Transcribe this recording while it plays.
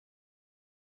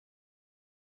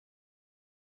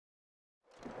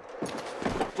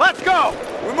Let's go!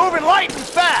 We're moving light and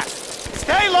fast!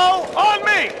 Stay low, on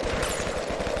me!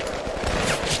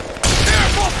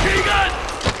 Careful, Keegan!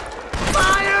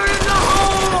 Fire in the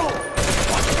hole!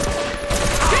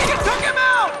 Keegan took him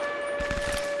out!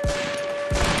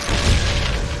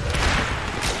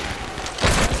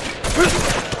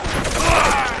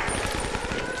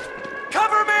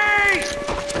 Cover me!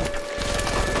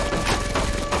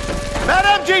 That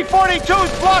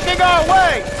MG-42's blocking our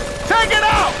way! Take it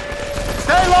out!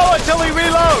 Stay low until he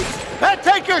reloads! Then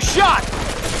take your shot!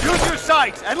 Use your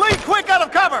sights and leave quick out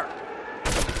of cover!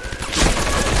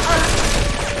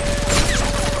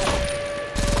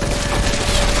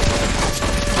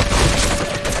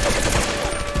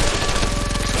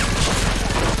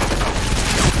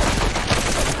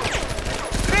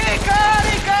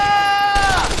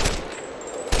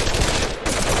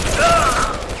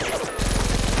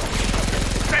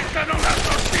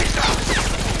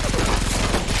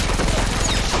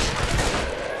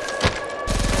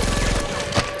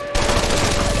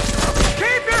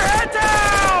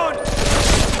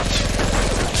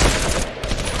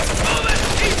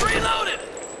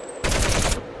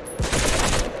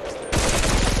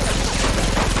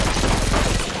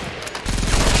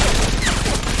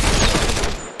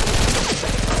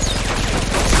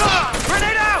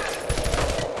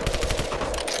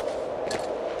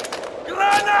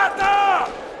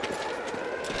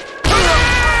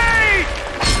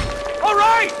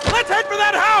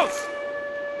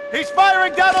 He's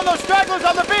firing down on those stragglers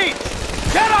on the beach!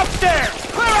 Get upstairs!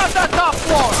 Clear out that top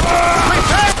floor!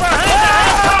 Prepare for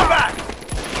hand-to-hand combat!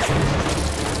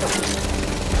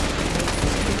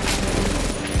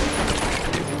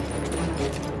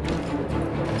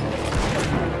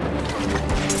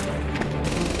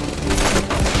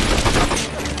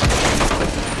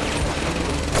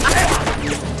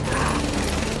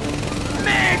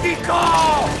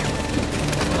 Medical!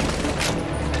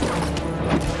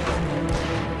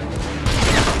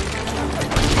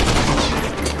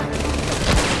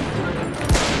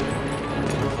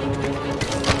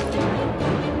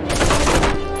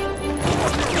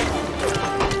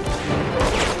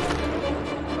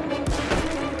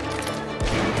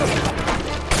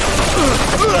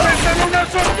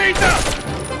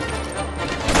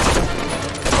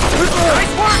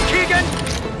 Nice work, Keegan!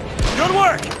 Good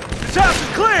work! This house is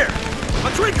clear!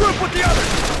 Let's regroup with the others!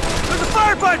 There's a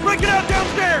firefight breaking out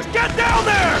downstairs! Get down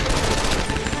there!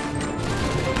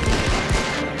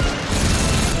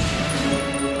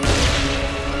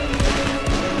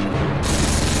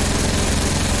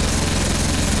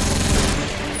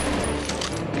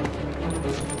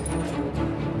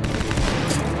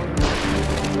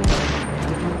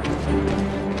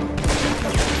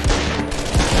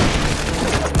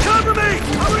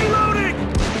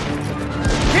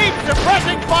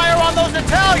 Suppressing fire on those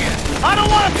Italians! I don't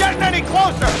want them getting any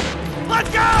closer! Let's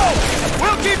go!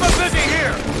 We'll keep them busy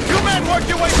here! You men work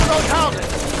your way to those houses!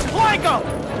 Flank them!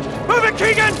 Move it,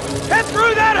 Keegan! Head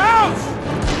through that house!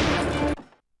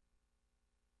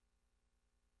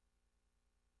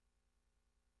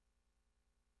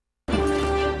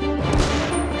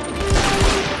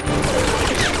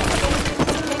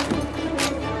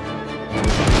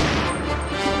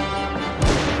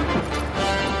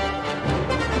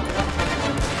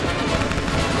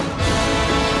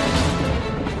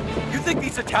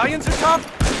 These Italians are tough?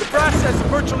 The brass says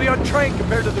virtually untrained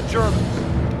compared to the Germans.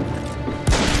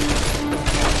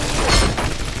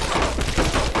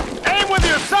 Aim with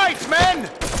your sights, men!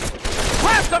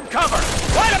 Grab some cover!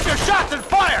 Light up your shots and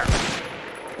fire!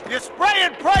 You spray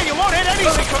and pray you won't hit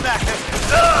anything from that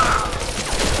distance!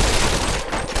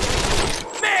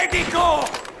 Medico!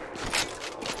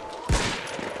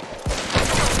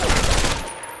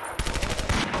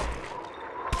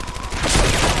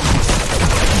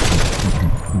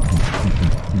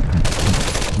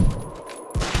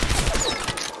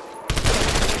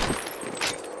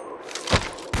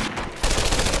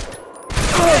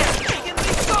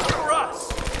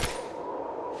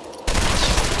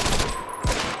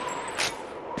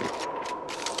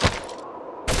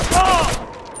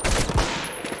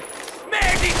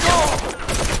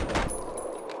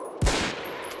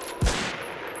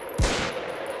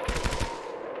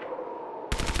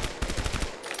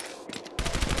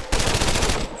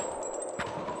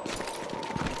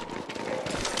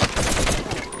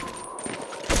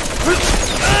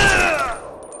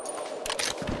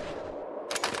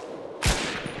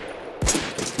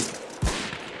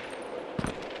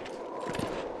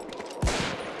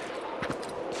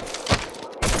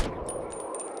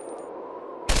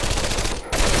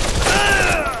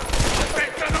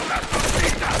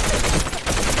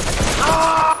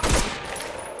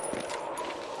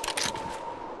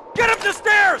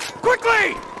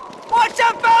 Quickly! Watch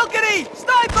that balcony!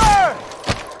 Sniper!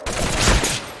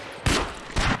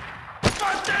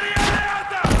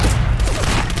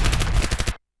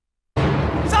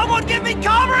 Someone give me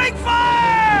covering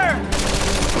fire!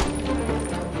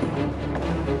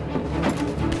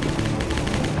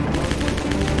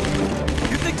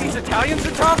 You think these Italians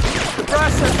are tough? The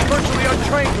brass says virtually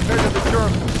untrained compared to the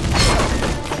Germans.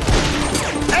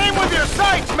 Aim with your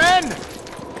sights, men!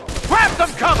 Grab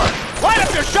some cover! Light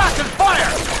up your shots and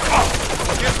fire!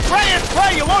 You spray and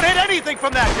pray you won't hit anything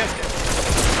from that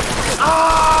distance!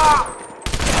 Ah!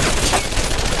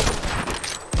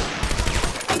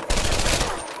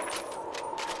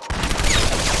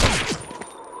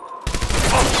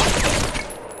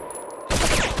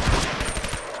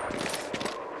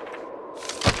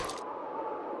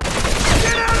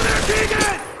 Get out of there,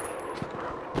 Keegan!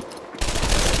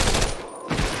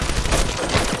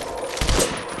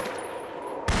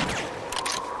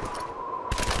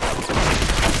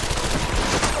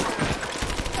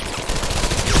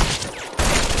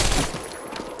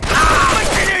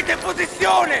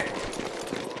 Posizione!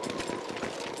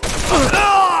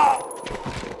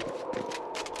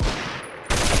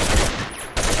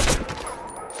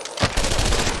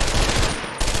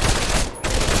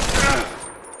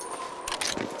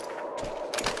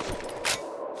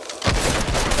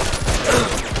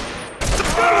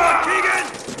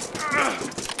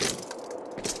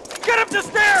 Get up the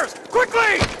stairs!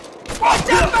 Quickly! Watch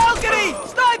that balcony!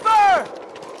 Sniper!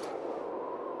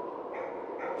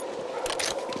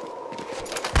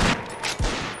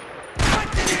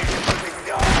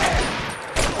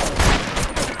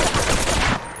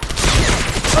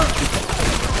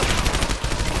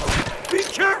 Be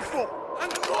careful!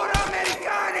 Ancora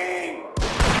americani!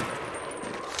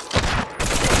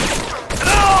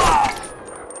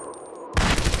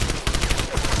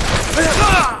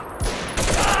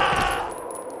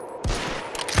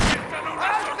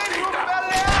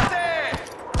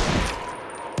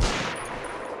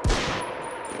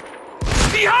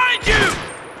 Behind you!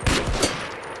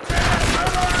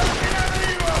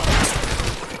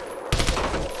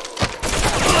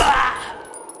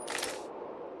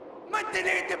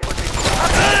 Mantenete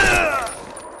posizione!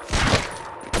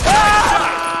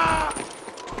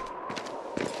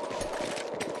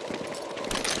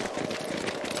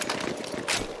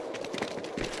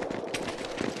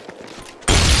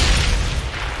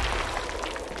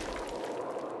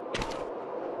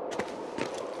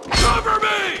 Cover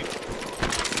me!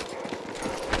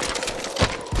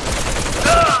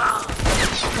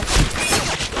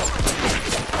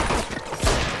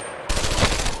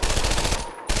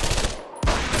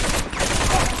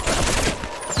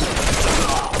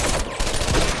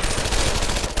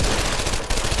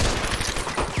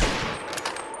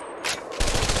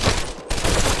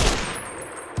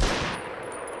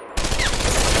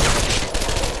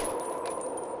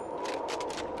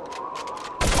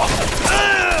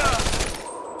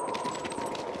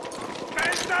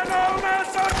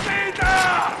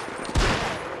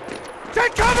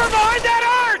 Take cover behind that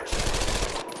arch!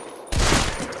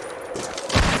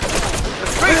 The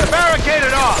street's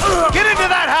barricaded off! Get into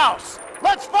that house!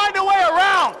 Let's find a way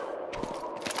around!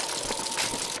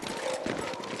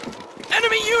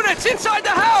 Enemy units inside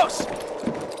the house!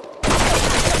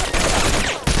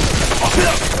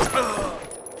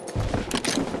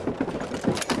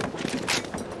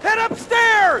 Head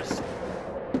upstairs!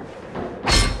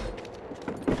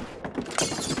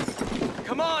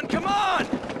 Come on, come on!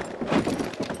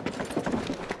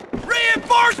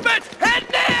 Reinforcements!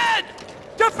 Heading in!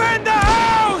 Defend the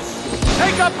house!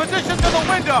 Take up position to the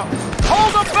window!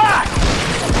 Hold them back!